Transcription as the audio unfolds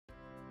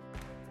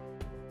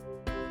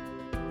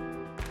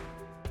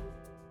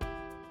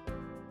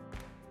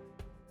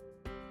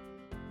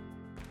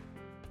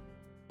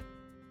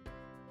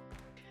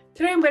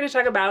Today I'm going to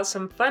talk about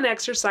some fun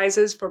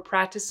exercises for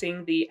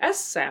practicing the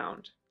S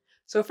sound.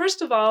 So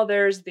first of all,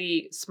 there's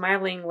the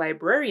smiling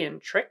librarian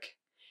trick,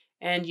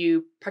 and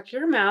you pucker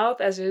your mouth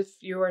as if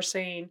you are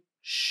saying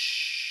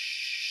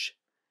shh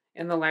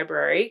in the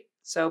library.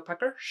 So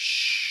pucker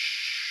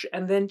shh,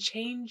 and then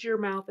change your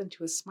mouth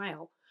into a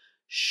smile.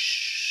 Shh,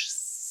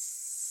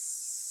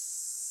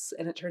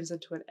 and it turns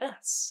into an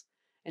S.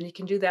 And you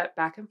can do that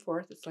back and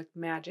forth. It's like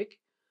magic.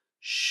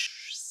 Shh.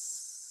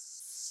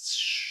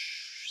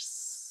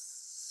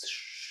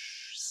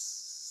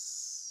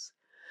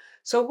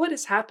 So what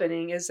is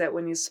happening is that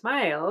when you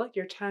smile,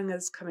 your tongue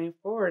is coming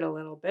forward a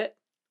little bit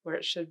where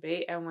it should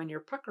be, and when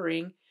you're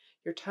puckering,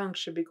 your tongue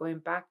should be going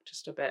back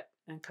just a bit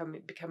and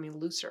becoming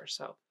looser.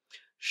 So,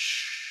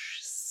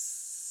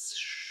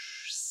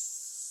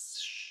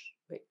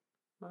 wait,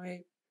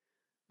 my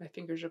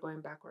fingers are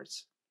going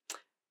backwards.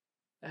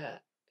 I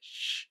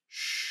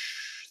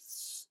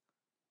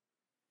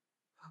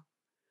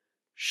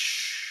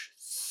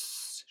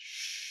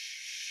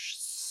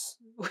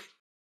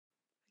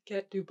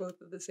can't do both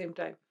at the same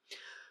time.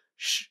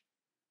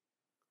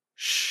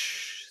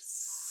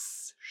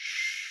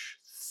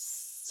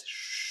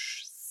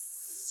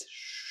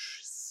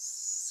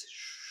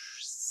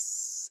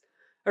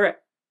 All right,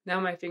 now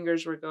my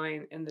fingers were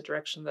going in the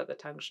direction that the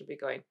tongue should be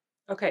going.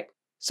 Okay,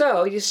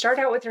 so you start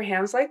out with your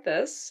hands like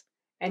this,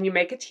 and you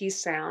make a T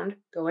sound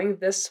going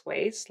this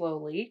way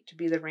slowly to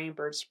be the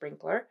rainbird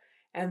sprinkler.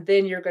 And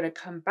then you're going to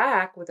come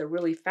back with a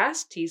really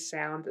fast T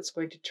sound that's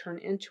going to turn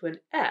into an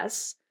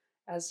S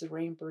as the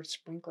rainbird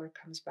sprinkler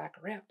comes back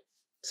around.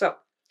 So,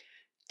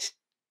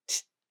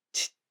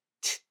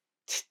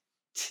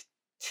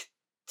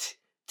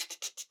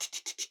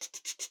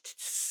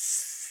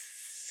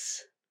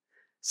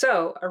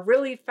 a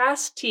really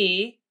fast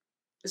T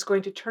is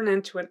going to turn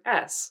into an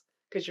S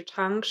because your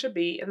tongue should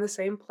be in the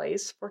same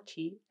place for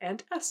T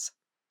and S.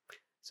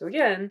 So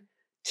again,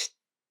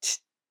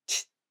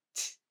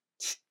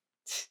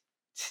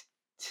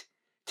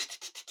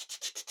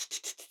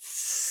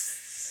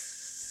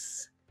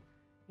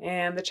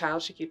 and the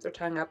child should keep their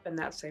tongue up in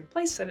that same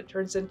place and it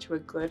turns into a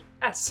good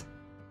S.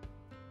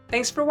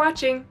 Thanks for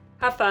watching.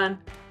 Have fun.